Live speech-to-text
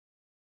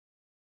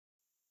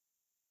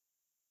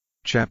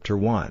Chapter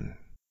 1.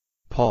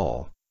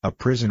 Paul, a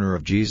prisoner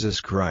of Jesus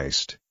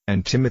Christ,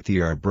 and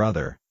Timothy our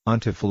brother,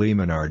 unto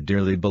Philemon our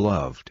dearly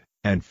beloved,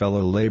 and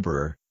fellow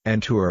laborer,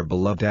 and to our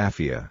beloved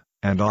Apphia,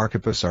 and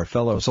Archippus our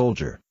fellow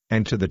soldier,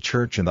 and to the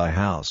church in thy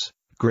house,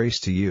 grace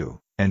to you,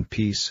 and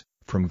peace,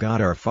 from God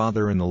our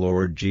Father and the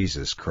Lord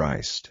Jesus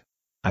Christ.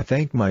 I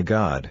thank my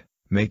God,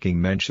 making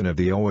mention of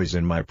thee always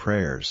in my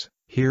prayers,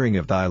 hearing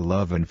of thy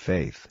love and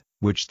faith,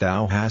 which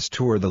thou hast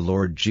toward the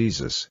Lord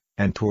Jesus,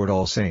 and toward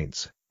all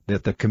saints,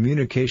 that the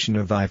communication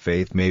of thy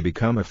faith may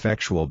become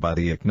effectual by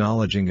the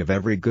acknowledging of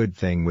every good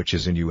thing which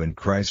is in you in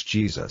Christ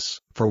Jesus.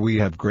 For we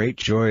have great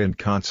joy and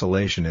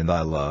consolation in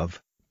thy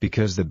love,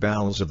 because the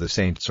bowels of the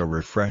saints are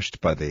refreshed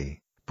by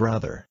thee,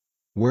 brother.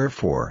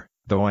 Wherefore,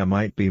 though I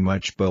might be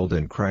much bold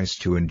in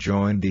Christ to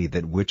enjoin thee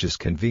that which is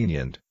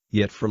convenient,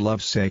 yet for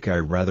love's sake I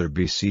rather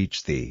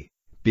beseech thee,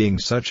 being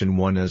such an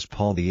one as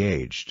Paul the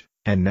aged,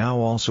 and now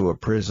also a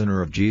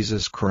prisoner of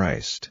Jesus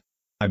Christ,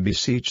 I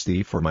beseech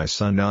thee for my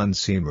son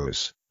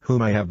Onesimus, whom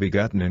I have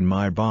begotten in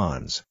my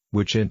bonds,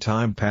 which in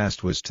time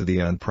past was to thee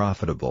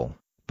unprofitable,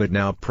 but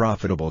now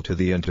profitable to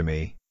thee and to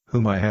me,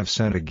 whom I have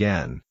sent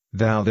again.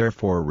 Thou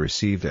therefore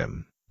receive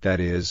him,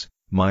 that is,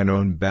 mine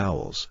own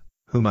bowels,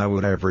 whom I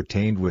would have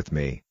retained with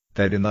me,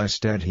 that in thy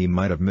stead he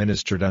might have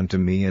ministered unto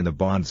me in the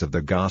bonds of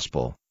the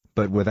gospel,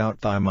 but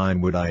without thy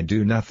mind would I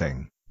do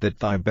nothing, that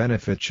thy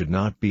benefit should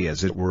not be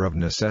as it were of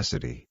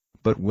necessity,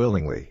 but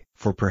willingly.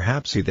 For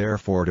perhaps he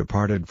therefore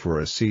departed for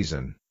a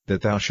season,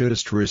 that thou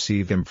shouldest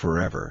receive him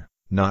forever,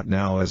 not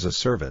now as a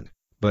servant,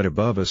 but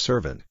above a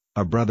servant,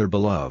 a brother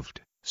beloved,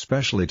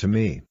 specially to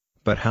me,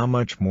 but how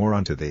much more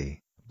unto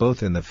thee,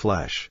 both in the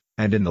flesh,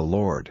 and in the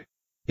Lord.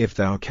 If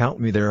thou count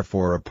me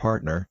therefore a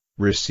partner,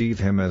 receive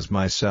him as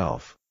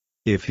myself.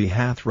 If he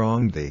hath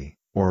wronged thee,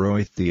 or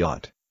oweth thee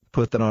aught,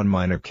 put that on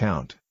mine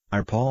account.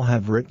 I Paul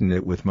have written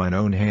it with mine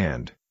own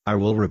hand, I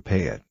will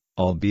repay it,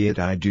 albeit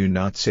I do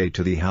not say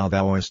to thee how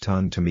thou hast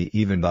unto me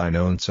even thine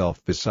own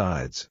self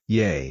besides.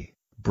 Yea,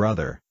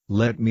 brother,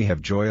 let me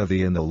have joy of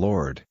thee in the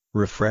Lord,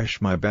 refresh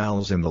my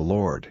bowels in the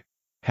Lord.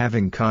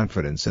 Having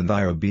confidence in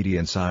thy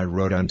obedience I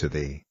wrote unto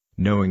thee,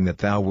 knowing that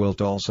thou wilt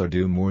also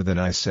do more than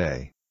I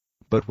say.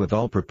 But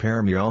withal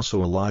prepare me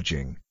also a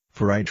lodging,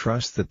 for I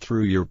trust that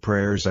through your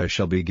prayers I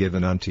shall be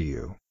given unto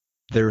you.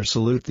 There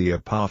salute thee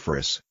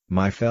Epaphras,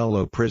 my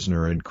fellow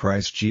prisoner in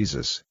Christ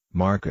Jesus,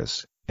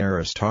 Marcus,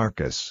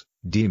 Aristarchus,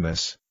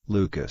 Demas,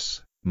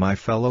 Lucas, my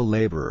fellow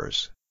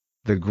laborers.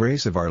 The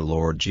grace of our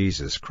Lord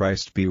Jesus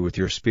Christ be with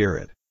your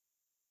spirit.